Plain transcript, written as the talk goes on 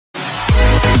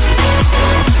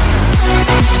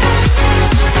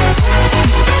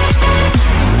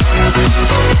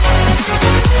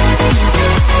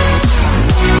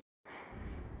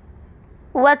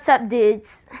What's up,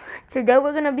 dudes? Today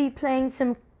we're gonna be playing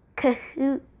some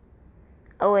Kahoot.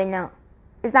 Oh wait, no,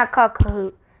 it's not called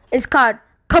Kahoot. It's called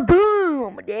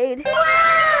Kaboom, dude.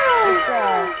 It's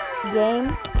a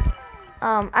game.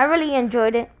 I really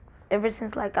enjoyed it ever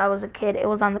since like I was a kid. It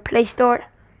was on the Play Store,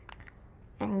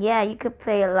 and yeah, you could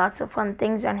play lots of fun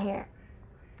things on here.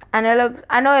 And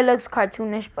I know it looks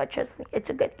cartoonish, but trust me,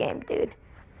 it's a good game, dude.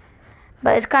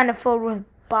 But it's kind of full with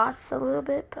bots a little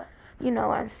bit, but you know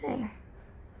what I'm saying.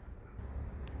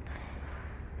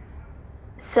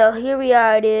 So here we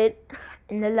are, dude,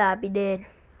 in the lobby, dude.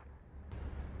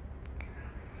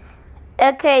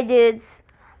 Okay, dudes,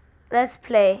 let's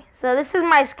play. So this is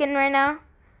my skin right now.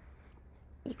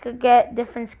 You could get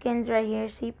different skins right here.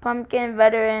 See, Pumpkin,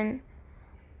 Veteran,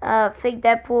 Fake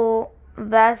Deadpool,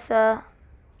 Vasa.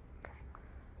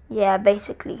 Yeah,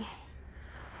 basically.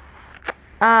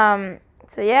 So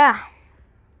yeah,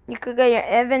 you could get your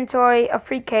inventory, a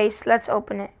free case. Let's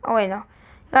open it. Oh wait, no,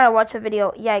 you gotta watch a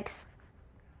video. Yikes.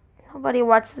 Nobody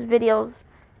watches videos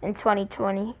in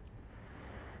 2020.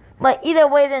 But either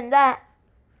way than that,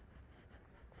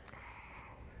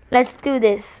 let's do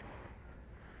this.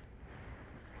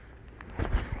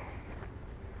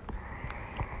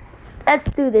 Let's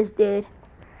do this, dude.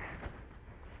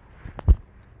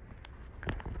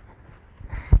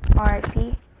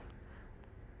 RIP.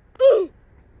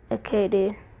 Okay,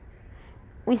 dude.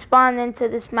 We spawned into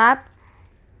this map.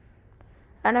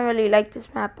 I don't really like this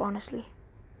map, honestly.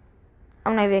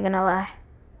 I'm not even gonna lie.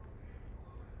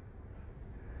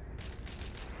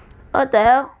 What the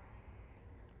hell?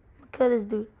 Kill this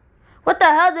dude. What the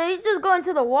hell? Did he just go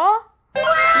into the wall? Did you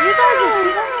guys just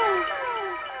see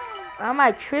that? Or am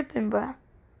I tripping, bro?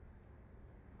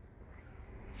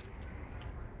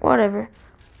 Whatever.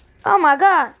 Oh my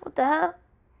god. What the hell?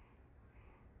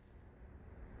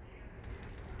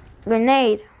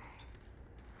 Grenade.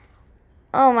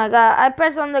 Oh my god. I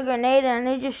press on the grenade and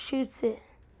it just shoots it.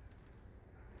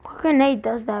 What grenade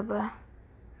does that, bro?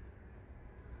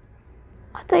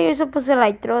 I thought you were supposed to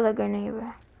like throw the grenade,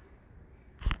 bro.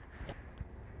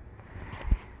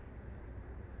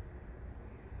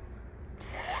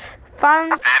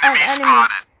 Found an enemy.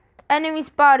 Enemy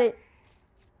spotted.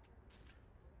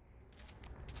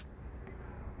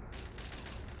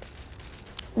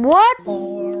 What? What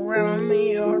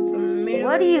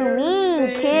do you mean,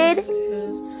 kid?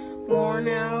 What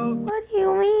do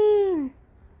you mean?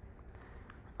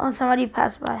 Oh, somebody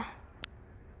passed by.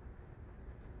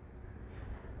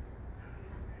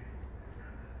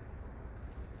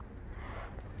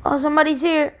 Oh, somebody's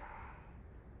here.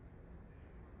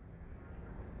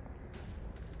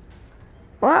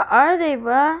 Where are they,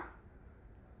 bruh?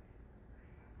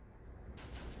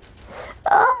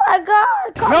 Oh my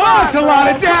god! Come on, that's a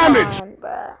lot of damage! Come on,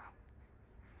 bruh.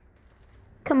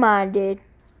 Come on, dude.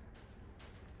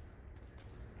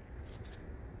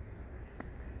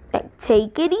 Like,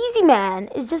 take it easy, man.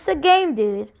 It's just a game,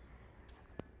 dude.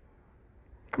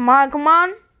 Come on, come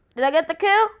on. Did I get the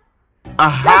kill?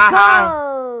 Let's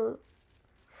go!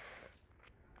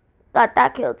 Got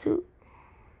that kill, too.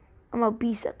 I'm a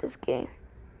beast at this game.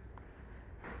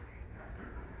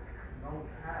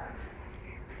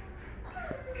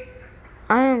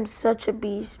 I am such a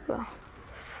beast, bro.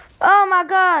 Oh my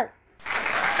god!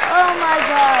 Oh my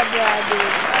god, yeah,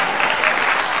 dude.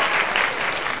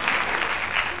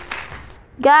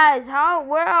 Guys,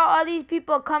 where are all these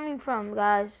people coming from,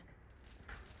 guys?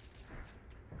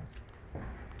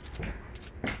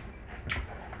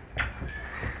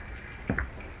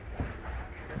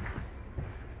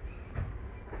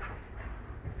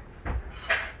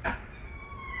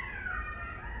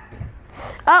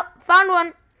 Oh, found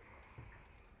one.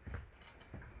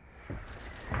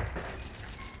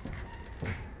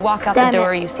 Walk out the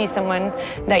door, you see someone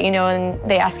that you know and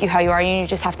they ask you how you are, and you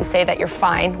just have to say that you're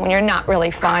fine when you're not really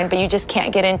fine, but you just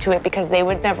can't get into it because they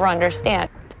would never understand.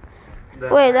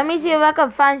 Wait, let me see if I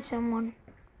can find someone.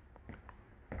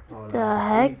 The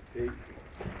heck?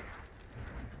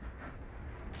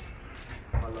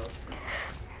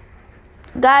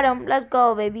 Got him. Let's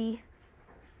go, baby.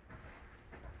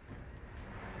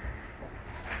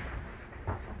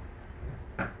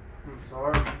 I'm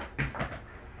sorry.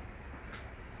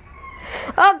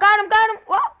 Oh, got him, got him.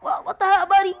 What the hell,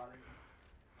 buddy?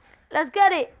 Let's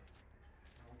get it.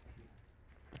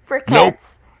 For cats.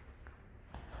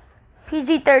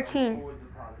 PG-13.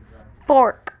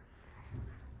 Fork.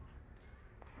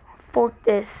 Fork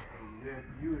this.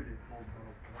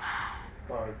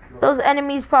 Those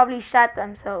enemies probably shot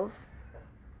themselves.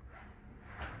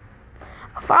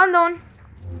 I found one.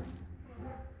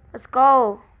 Let's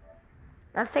go.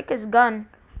 Let's take his gun.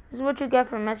 This is what you get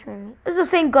for messing with me. It's the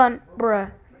same gun,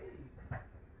 bruh.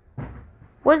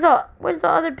 Where's the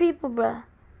other people, bruh?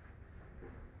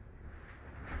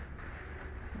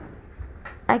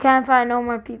 I can't find no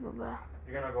more people, bruh.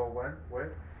 You're gonna go when?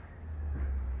 Where?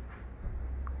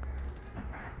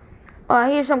 Oh, I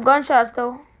hear some gunshots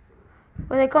though.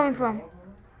 Where are they coming from?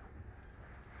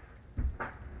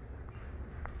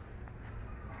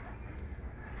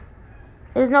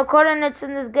 There's no coordinates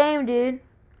in this game, dude.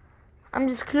 I'm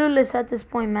just clueless at this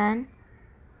point, man.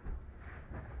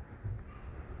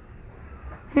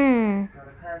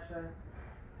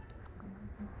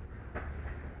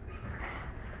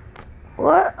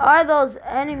 What are those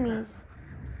enemies?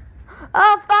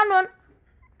 Oh, found one.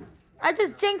 I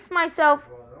just jinxed myself.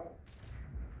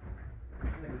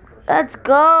 Let's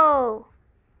go.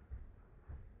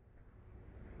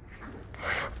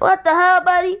 What the hell,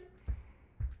 buddy?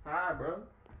 Hi, bro.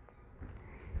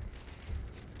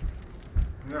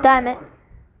 Damn it.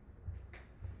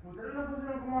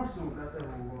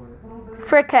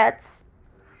 Frickets.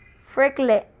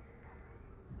 Fricklet.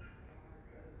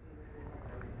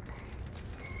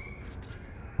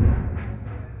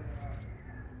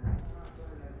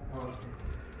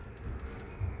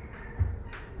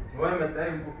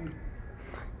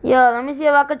 Yo, let me see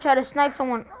if I can try to snipe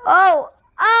someone. Oh!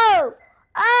 Oh!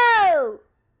 Oh!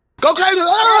 Go crazy!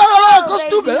 Go, Go baby.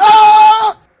 stupid!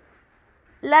 Ah!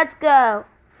 Let's go.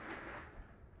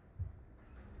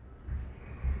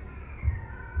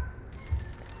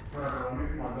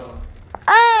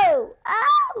 Oh!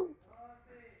 Oh!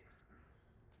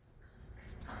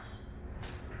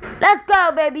 Let's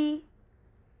go, baby.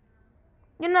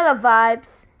 You know the vibes.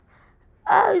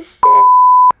 Oh, shit.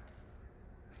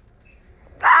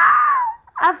 Ah!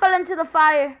 I fell into the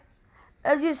fire.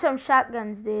 Let's use some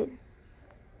shotguns, dude.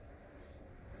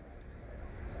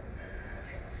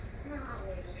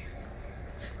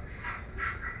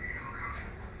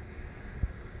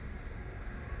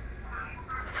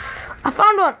 I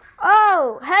found one.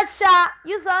 Oh, headshot.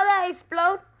 You saw that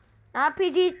explode? Not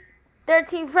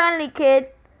PG-13 friendly, kid.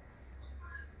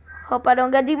 Hope I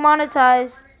don't get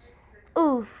demonetized.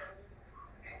 Oof.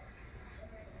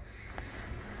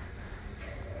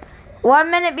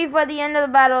 1 minute before the end of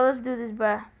the battle. Let's do this,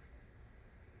 bruh.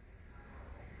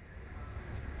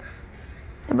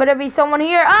 There better be someone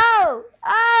here. Oh!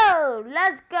 Oh!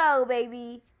 Let's go,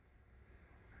 baby.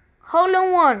 Hole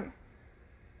in one.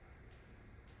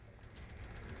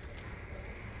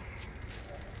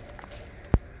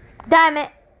 Damn it.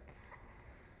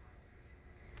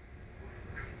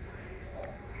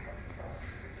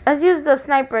 Let's use the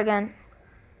sniper again.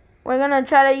 We're gonna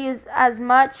try to use as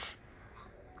much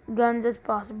guns as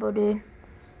possible, dude.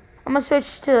 I'm gonna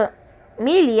switch to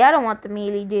melee. I don't want the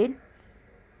melee, dude.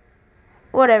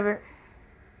 Whatever.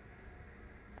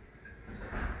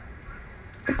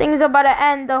 The thing's about to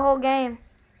end the whole game.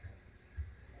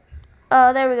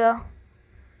 Oh, there we go.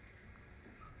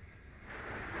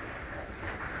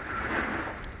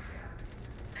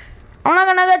 I'm not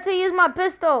gonna get to use my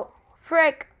pistol.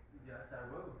 Frick. Yes, I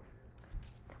will.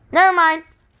 Never mind.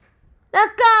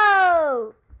 Let's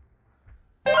go!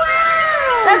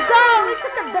 Let's go! We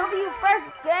took a W first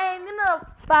game. You know,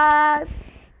 5.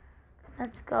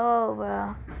 Let's go,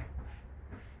 bro.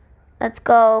 Let's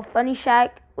go. Funny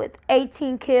Shack with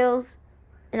 18 kills.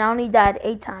 And I only died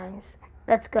 8 times.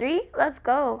 Let's go. 3? Let's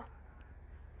go.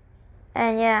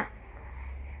 And yeah.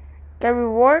 Get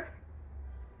reward.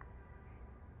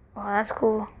 Oh, that's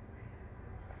cool.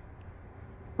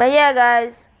 But yeah,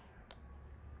 guys.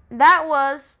 That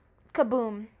was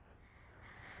Kaboom.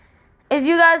 If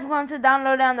you guys want to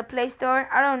download it on the Play Store,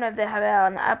 I don't know if they have it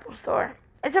on the Apple Store.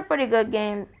 It's a pretty good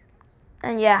game.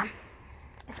 And yeah.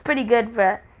 It's pretty good,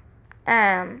 but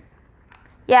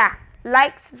yeah.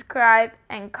 Like, subscribe,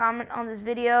 and comment on this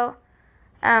video.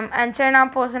 And turn on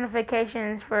post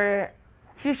notifications for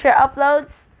future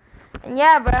uploads. And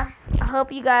yeah, bro. I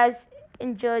hope you guys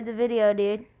enjoyed the video,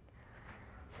 dude.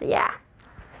 So yeah.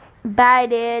 Bye,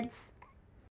 dudes.